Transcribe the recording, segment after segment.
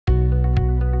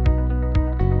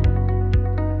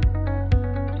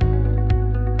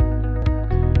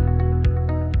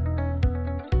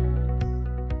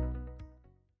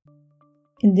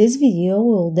In this video,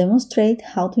 we will demonstrate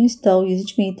how to install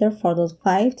Usage Meter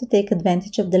 4.5 to take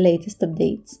advantage of the latest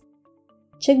updates.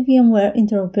 Check VMware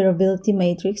interoperability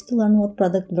matrix to learn what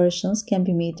product versions can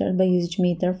be metered by Usage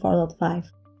Meter 4.5.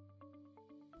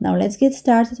 Now let's get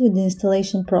started with the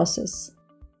installation process.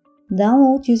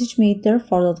 Download Usage Meter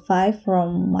 4.5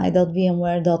 from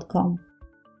my.vmware.com.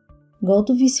 Go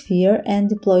to vSphere and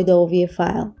deploy the OVA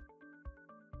file.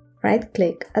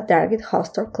 Right-click a target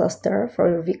host or cluster for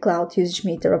your vCloud Usage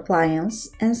Meter appliance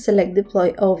and select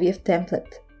Deploy OVF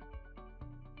template.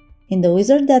 In the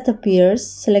wizard that appears,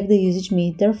 select the Usage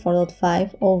Meter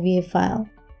 4.5 OVA file.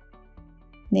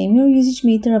 Name your Usage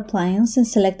Meter appliance and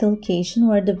select a location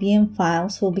where the VM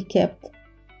files will be kept.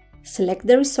 Select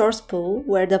the resource pool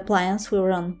where the appliance will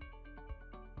run.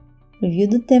 Review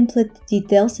the template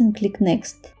details and click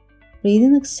Next. Read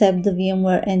and accept the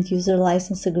VMware End-User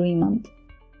License Agreement.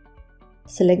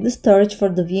 Select the storage for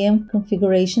the VM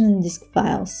configuration and disk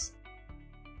files.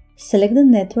 Select the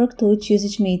network to which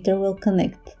Usage Meter will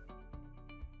connect.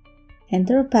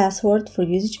 Enter a password for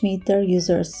Usage Meter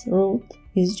users root,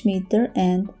 Usage Meter,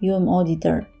 and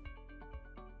Auditor.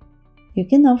 You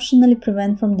can optionally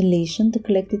prevent from deletion the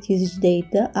collected usage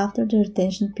data after the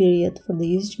retention period for the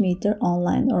Usage Meter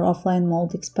online or offline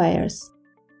mode expires.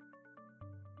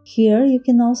 Here you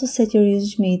can also set your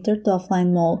Usage Meter to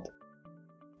offline mode.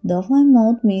 The offline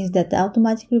mode means that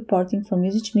automatic reporting from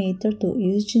Usage Meter to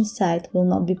Usage Insight will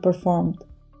not be performed.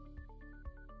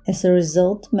 As a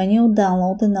result, manual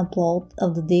download and upload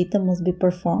of the data must be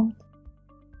performed.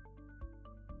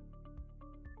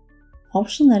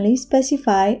 Optionally,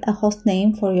 specify a host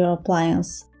name for your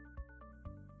appliance.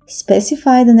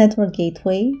 Specify the network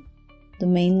gateway,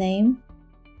 domain name,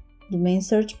 domain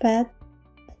search path,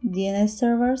 DNS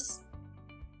servers,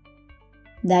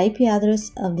 the IP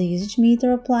address of the Usage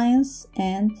Meter appliance,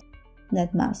 and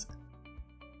netmask.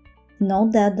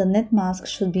 Note that the netmask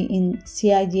should be in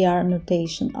CIDR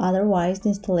notation, otherwise the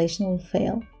installation will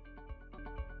fail.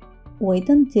 Wait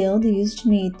until the Usage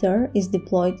Meter is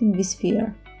deployed in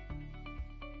vSphere.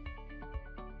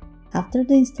 After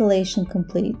the installation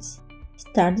completes,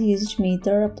 start the Usage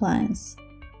Meter appliance.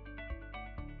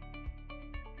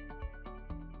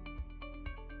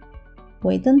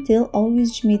 Wait until all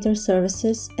Usage Meter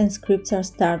services and scripts are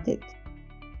started.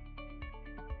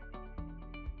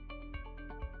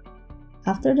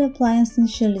 After the appliance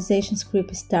initialization script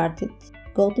is started,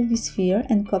 go to vSphere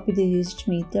and copy the Usage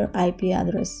Meter IP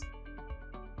address.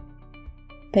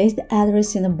 Paste the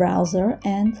address in a browser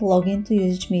and log into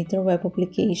Usage Meter web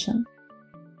application.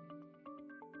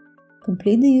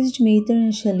 Complete the Usage Meter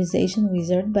initialization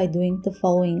wizard by doing the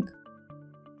following.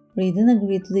 Read and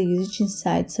agree to the Usage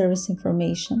Insight service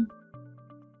information.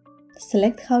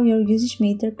 Select how your Usage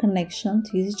Meter connection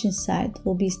to Usage Insight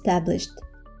will be established.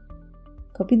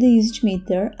 Copy the Usage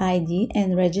Meter ID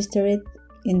and register it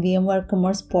in VMware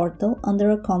Commerce Portal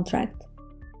under a contract.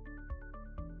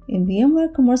 In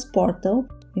VMware Commerce Portal,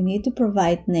 you need to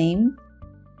provide name,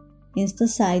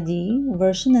 instance ID,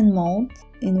 version and mode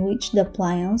in which the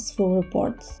appliance will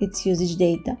report its usage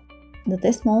data. The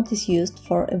test mode is used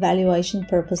for evaluation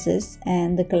purposes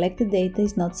and the collected data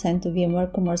is not sent to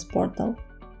VMware Commerce Portal.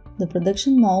 The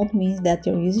production mode means that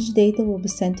your usage data will be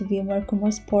sent to VMware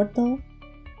Commerce Portal.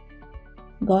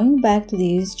 Going back to the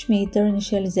Usage Meter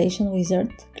initialization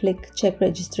wizard, click Check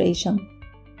Registration.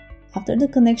 After the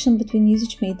connection between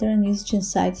Usage Meter and Usage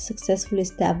Insight is successfully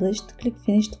established, click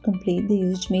Finish to complete the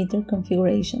Usage Meter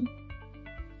configuration.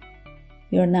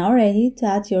 You are now ready to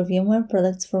add your VMware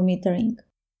products for metering.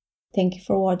 Thank you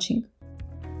for watching.